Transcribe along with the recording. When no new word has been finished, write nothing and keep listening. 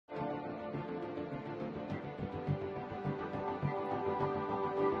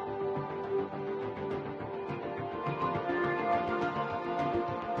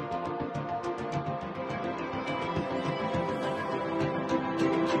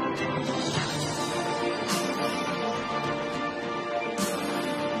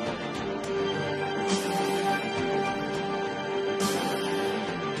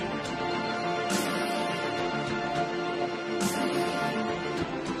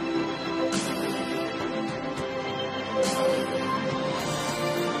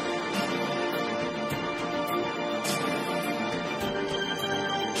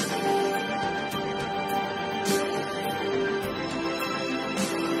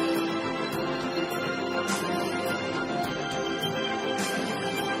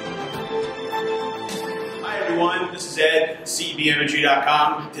everyone, this is Ed,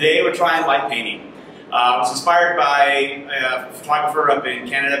 cbimagery.com. Today we're trying light painting. I was inspired by a photographer up in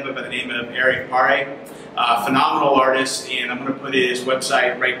Canada by the name of Eric Pare, a phenomenal artist, and I'm going to put his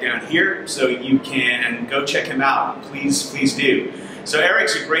website right down here so you can go check him out. Please do. So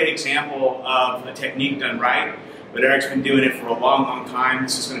Eric's a great example of a technique done right, but Eric's been doing it for a long time.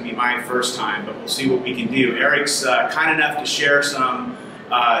 This is going to be my first time, but we'll see what we can do. Eric's kind enough to share some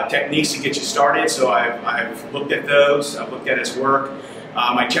techniques to get you started, so I've looked at those, I've looked at his work.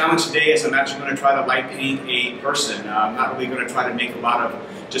 My challenge today is I'm actually going to try to light paint a person. I'm not really going to try to make a lot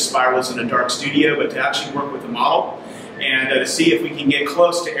of just spirals in a dark studio, but to actually work with a model and to see if we can get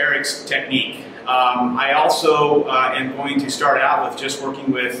close to Eric's technique. I also am going to start out with just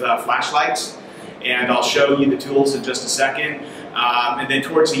working with flashlights, and I'll show you the tools in just a second. And then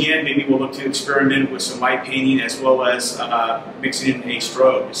towards the end, maybe we'll look to experiment with some light painting as well as mixing in a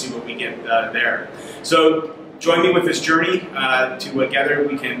strobe to see what we get there. So join me with this journey. Together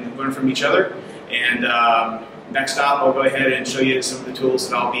we can learn from each other. And next up, I'll go ahead and show you some of the tools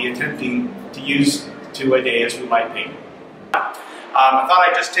that I'll be attempting to use today as we light paint. I thought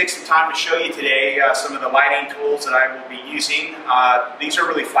I'd just take some time to show you today some of the lighting tools that I will be using. These are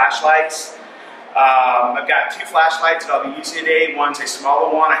really flashlights. I've got two flashlights that I'll be using today. One's a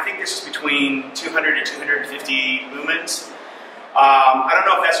smaller one. I think this is between 200 and 250 lumens. I don't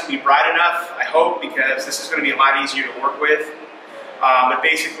know if that's going to be bright enough, I hope, because this is going to be a lot easier to work with. But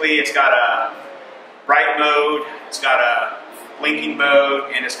basically it's got a bright mode, it's got a blinking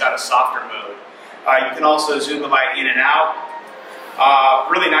mode, and it's got a softer mode. You can also zoom the light in and out.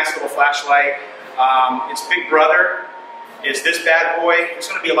 Really nice little flashlight. Its big brother is this bad boy. It's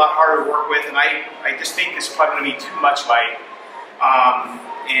going to be a lot harder to work with, and I just think this is probably going to be too much light.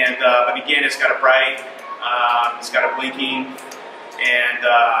 But again, it's got a bright, it's got a blinking, and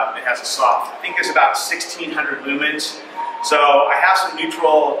it has a soft. I think it's about 1600 lumens. So I have some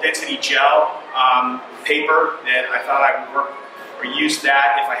neutral density gel paper that I thought I would work or use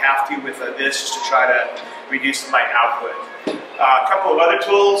that if I have to with this, just to try to reduce the light output. A couple of other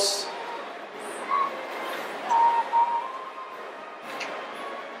tools.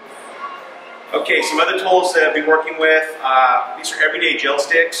 Okay, some other tools that I've been working with. These are everyday gel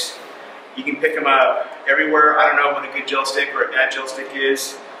sticks. You can pick them up everywhere. I don't know what a good gel stick or a bad gel stick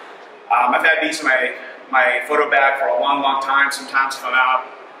is. I've had these in my photo bag for a long time. Sometimes if I'm out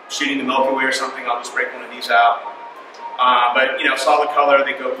shooting the Milky Way or something, I'll just break one of these out. But you know, solid color,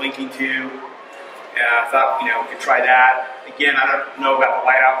 they go blinking too. I thought, you know, we could try that. Again, I don't know about the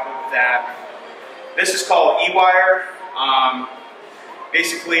light output with that. This is called E-wire.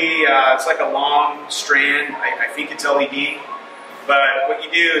 Basically, it's like a long strand. I think it's LED. But what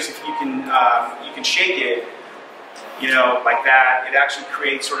you do is, if you can shake it, you know, like that, it actually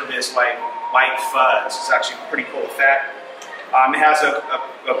creates sort of this like light fuzz. It's actually a pretty cool effect. It has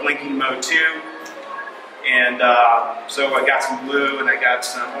a blinking mode too. And so I got some blue and I got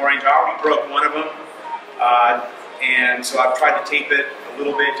some orange. I already broke one of them. And so I've tried to tape it a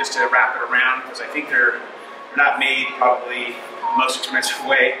little bit just to wrap it around, because I think they're not made probably the most expensive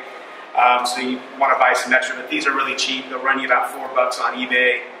way. So you want to buy some extra, but these are really cheap. They'll run you about $4 on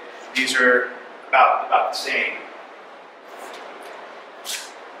eBay. These are about the same.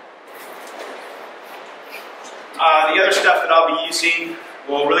 The other stuff that I'll be using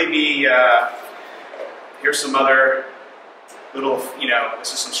will really be, here's some other little, you know,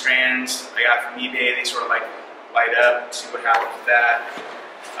 this is some strands I got from eBay. They sort of like light up. Let's see what happens with that.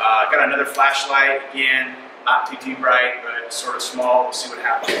 Got another flashlight, again, not too bright, but sort of small. We'll see what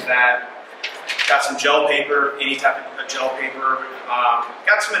happens with that. Got some gel paper, any type of gel paper.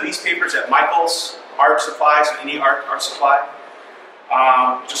 Got some of these papers at Michael's art supplies, any art supply.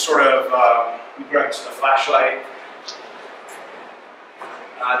 Just sort of, we grab a flashlight.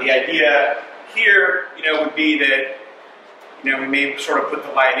 The idea here, you know, would be that, you know, we may sort of put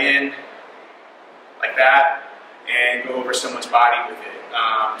the light in like that and go over someone's body with it.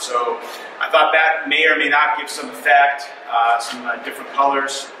 So I thought that may or may not give some effect, some different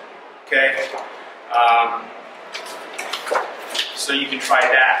colors. Okay, so you can try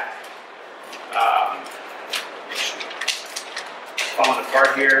that. Falling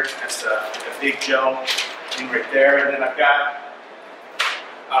apart here. That's a big gel thing right there. And then I've got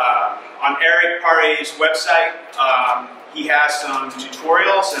on Eric Pare's website, he has some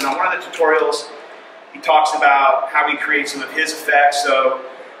tutorials, and on one of the tutorials, he talks about how he creates some of his effects. So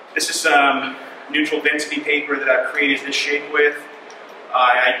this is some neutral density paper that I've created this shape with.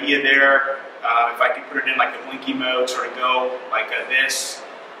 Idea there, if I could put it in like a blinky mode, sort of go like this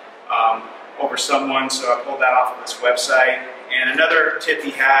over someone. So I pulled that off of this website. And another tip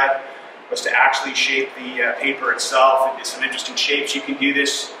he had was to actually shape the paper itself into some interesting shapes. You can do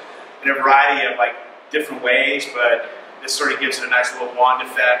this in a variety of different ways, but this sort of gives it a nice little wand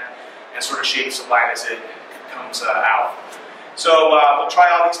effect and sort of shapes the light as it comes out. So we'll try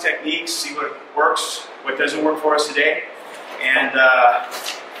all these techniques, see what works, what doesn't work for us today, and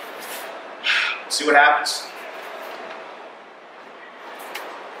see what happens.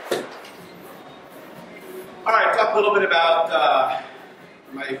 All right, talk a little bit about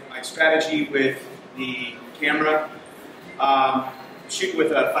my strategy with the camera. Shooting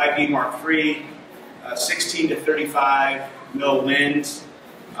with a 5D Mark III, 16 to 35 mil lens.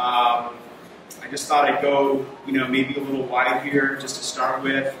 I just thought I'd go, maybe a little wide here just to start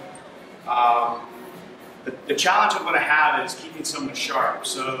with. The challenge I'm going to have is keeping someone sharp.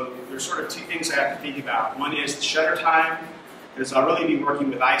 So there's sort of two things I have to think about. One is the shutter time, because I'll really be working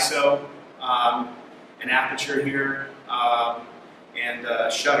with ISO, an aperture here, and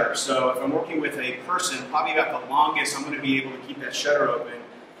shutter. So if I'm working with a person, probably about the longest I'm going to be able to keep that shutter open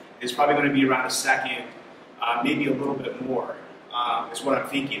is probably going to be around a second, maybe a little bit more, is what I'm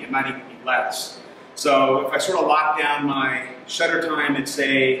thinking. It might even be less. So if I sort of lock down my shutter time at,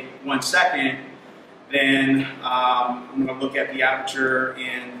 say, 1 second, then I'm going to look at the aperture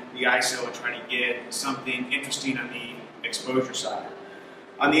and the ISO and try to get something interesting on the exposure side.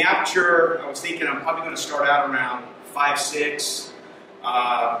 On the aperture, I was thinking I'm probably going to start out around 5.6,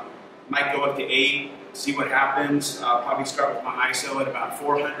 might go up to 8, see what happens. Probably start with my ISO at about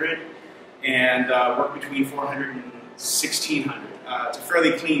 400 and work between 400 and 1600. It's a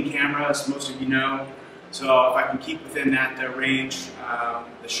fairly clean camera, as most of you know, so if I can keep within that range,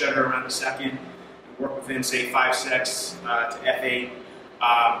 the shutter around a second, and work within, say, 5.6 to f8,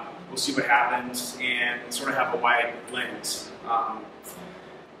 we'll see what happens and sort of have a wide lens.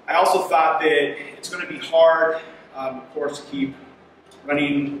 I also thought that it's going to be hard, of course, to keep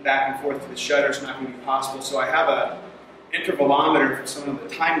running back and forth to the shutter. It's not going to be possible. So I have an intervalometer for some of the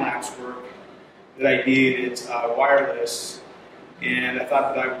time-lapse work that I did. It's wireless, and I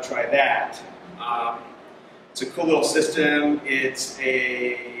thought that I would try that. It's a cool little system. It's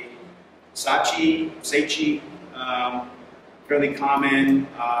a Sachi, fairly common.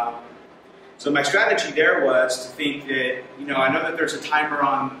 So my strategy there was to think that, I know that there's a timer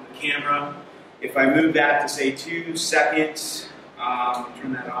on the camera. If I move that to, say, 2 seconds,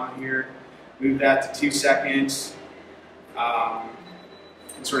 turn that on here, move that to 2 seconds, and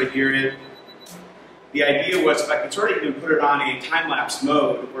sort of hear it. The idea was if I could sort of even put it on a time-lapse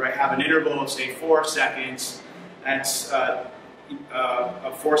mode where I have an interval of, say, 4 seconds, that's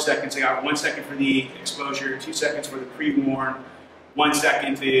of 4 seconds, I got 1 second for the exposure, 2 seconds for the pre-warn, 1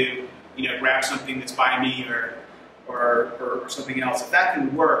 second to grab something that's by me or something else. If that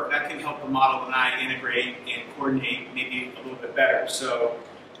can work, that can help the model and I integrate and coordinate maybe a little bit better. So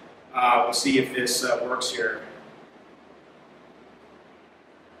we'll see if this works here.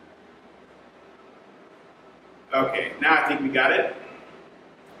 Okay, now I think we got it.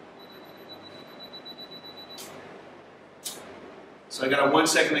 So I got a 1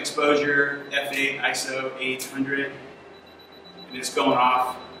 second exposure, f8, ISO 800, and it's going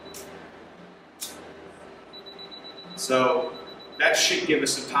off. So that should give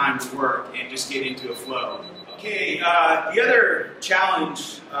us some time to work and just get into a flow. Okay, the other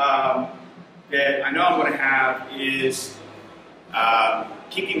challenge that I know I'm going to have is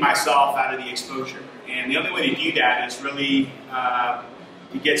keeping myself out of the exposure. And the only way to do that is really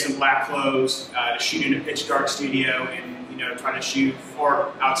to get some black clothes, to shoot in a pitch dark studio and try to shoot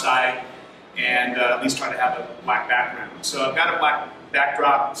for outside and at least try to have a black background. So I've got a black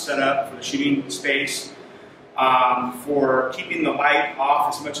backdrop set up for the shooting space. For keeping the light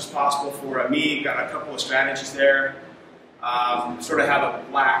off as much as possible for me, got a couple of strategies there. Sort of have a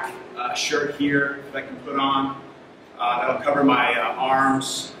black shirt here that I can put on. That'll cover my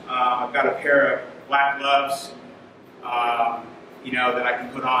arms. I've got a pair of black gloves, that I can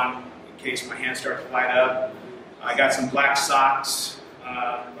put on in case my hands start to light up. I got some black socks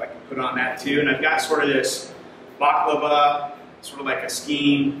I can put on that too. And I've got sort of this baklava, sort of like a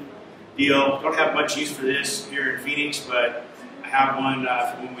skiing deal. Don't have much use for this here in Phoenix, but I have one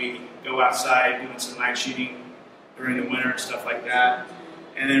for when we go outside doing some night shooting during the winter and stuff like that.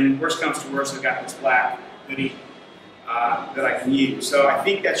 And then worst comes to worst, I've got this black hoodie that I can use. So I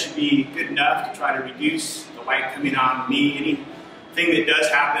think that should be good enough to try to reduce the light coming on me. Anything that does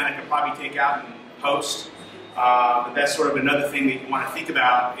happen, I could probably take out in post. But that's sort of another thing that you want to think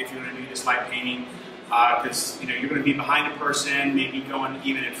about if you're going to do this light painting. Because you're going to be behind a person, maybe going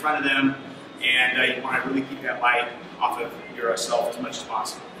even in front of them, and you want to really keep that light off of yourself as much as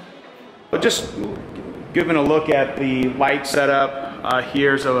possible. But just giving a look at the light setup,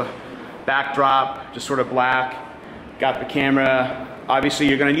 here's a backdrop, just sort of black. Got the camera. Obviously,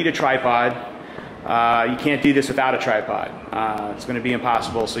 you're going to need a tripod. You can't do this without a tripod. It's going to be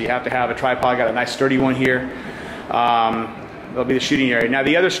impossible, so you have to have a tripod. Got a nice sturdy one here. That'll be the shooting area. Now,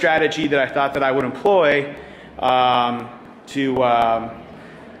 the other strategy that I thought that I would employ to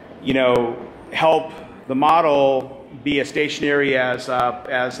help the model be as stationary as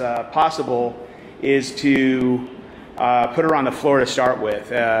possible is to put her on the floor to start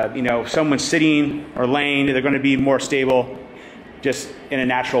with. If someone's sitting or laying, they're going to be more stable just in a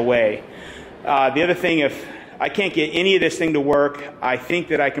natural way. The other thing, if I can't get any of this thing to work, I think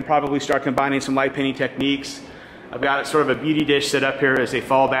that I can probably start combining some light painting techniques. I've got sort of a beauty dish set up here as a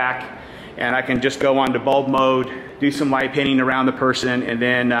fallback, and I can just go on to bulb mode, do some light painting around the person, and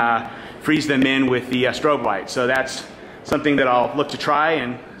then freeze them in with the strobe light. So that's something that I'll look to try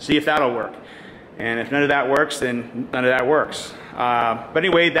and see if that'll work. And if none of that works, then none of that works. But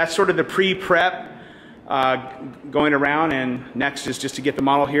anyway, that's sort of the pre-prep going around, and next is just to get the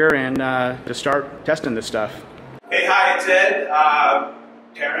model here and to start testing this stuff. Hey, hi, it's Ed.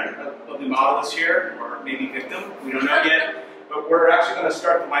 Taryn, a lovely model, is here, or maybe victim, we don't know yet. But we're actually going to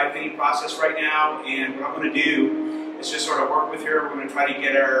start the light painting process right now, and what I'm going to do is just sort of work with her. We're going to try to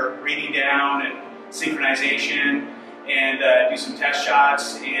get her breathing down and synchronization, and do some test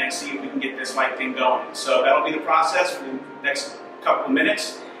shots and see if we can get this light thing going. So that'll be the process for the next couple of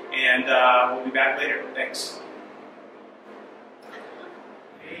minutes, and we'll be back later. Thanks.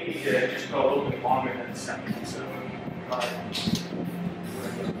 Maybe just go a little bit longer than a second. So,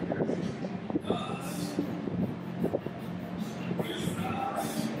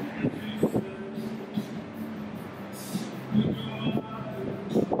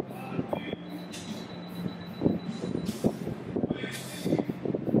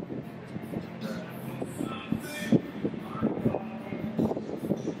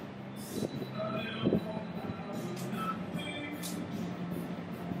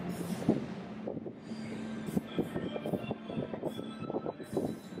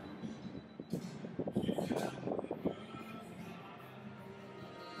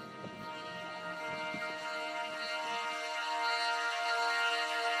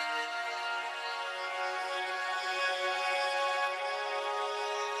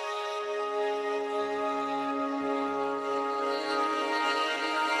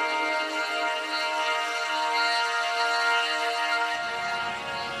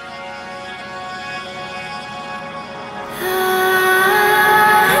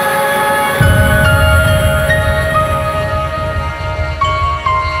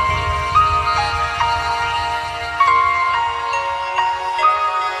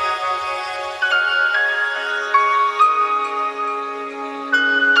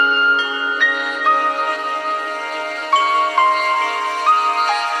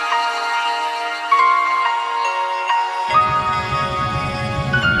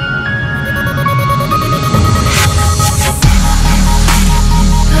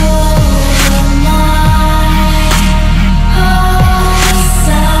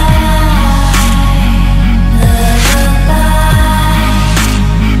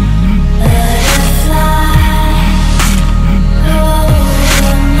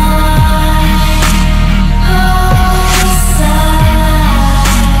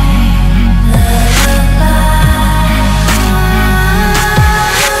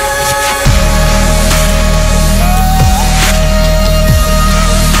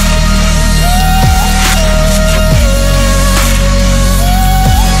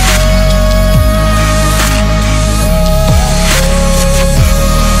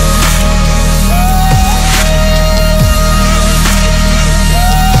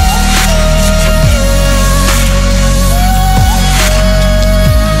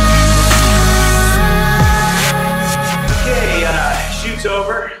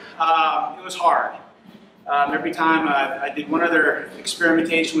 Every time I did one other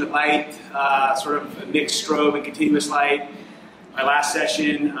experimentation with light, sort of a mixed strobe and continuous light. My last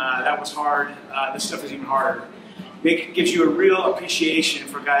session, that was hard. This stuff is even harder. It gives you a real appreciation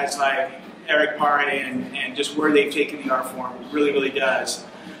for guys like Eric Pare and just where they've taken the art form. It really, really does.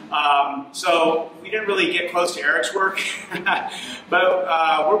 So we didn't really get close to Eric's work,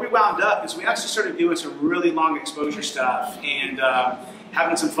 but where we wound up is we actually started doing some really long exposure stuff and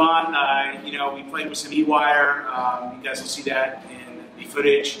having some fun. We played with some E-wire. You guys will see that in the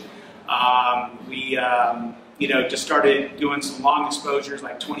footage. We just started doing some long exposures,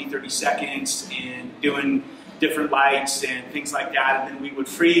 like 20, 30 seconds, and doing different lights and things like that. And then we would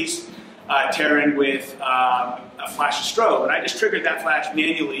freeze Taryn with a flash of strobe. And I just triggered that flash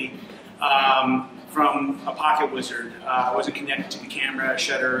manually from a Pocket Wizard. I wasn't connected to the camera,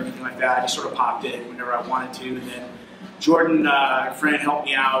 shutter, or anything like that. I just sort of popped it whenever I wanted to. And then Jordan, a friend, helped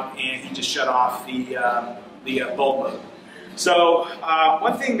me out, and he just shut off the bulb mode. So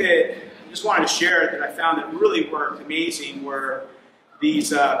one thing that I just wanted to share that I found that really worked amazing were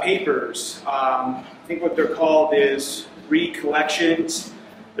these papers. I think what they're called is recollections.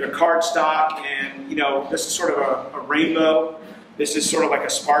 They're cardstock, and this is sort of a rainbow. This is sort of like a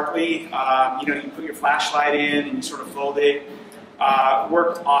sparkly. You put your flashlight in and you sort of fold it.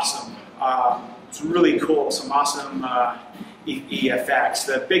 Worked awesome. It's really cool. Some awesome effects.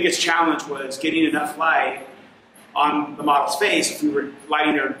 The biggest challenge was getting enough light on the model's face if we were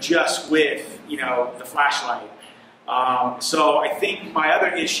lighting her just with the flashlight. So I think my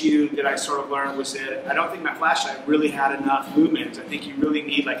other issue that I sort of learned was that I don't think my flashlight really had enough lumens. I think you really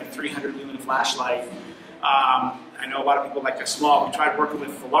need like a 300 lumen flashlight. I know a lot of people like a small. We tried working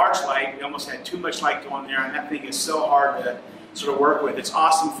with the large light. We almost had too much light going there, and that thing is so hard to sort of work with. It's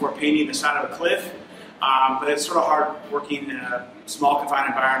awesome for painting the side of a cliff, but it's sort of hard working in a small confined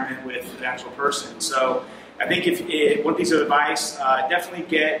environment with an actual person. So I think if one piece of advice, definitely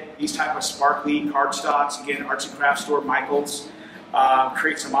get these type of sparkly cardstocks. Again, Arts and Crafts Store, Michaels,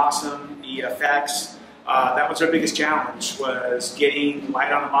 create some awesome effects. That was our biggest challenge, was getting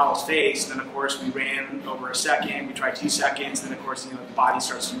light on the model's face. Then of course we ran over a second, we tried 2 seconds, then of course the body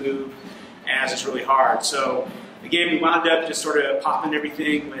starts to move, and it's really hard. So again, we wound up just sort of popping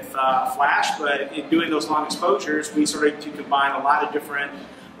everything with flash, but in doing those long exposures, we started to combine a lot of different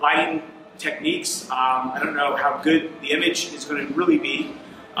lighting techniques. I don't know how good the image is going to really be.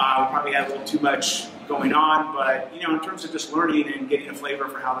 We probably had a little too much going on, but in terms of just learning and getting a flavor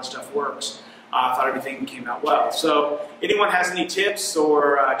for how this stuff works, I thought everything came out well. So anyone has any tips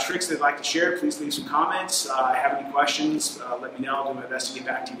or tricks they'd like to share, please leave some comments. Have any questions, let me know. I'll do my best to get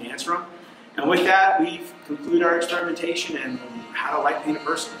back to you and answer them. And with that, we've concluded our experimentation and how to light paint a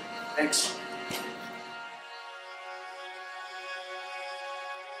person. Thanks.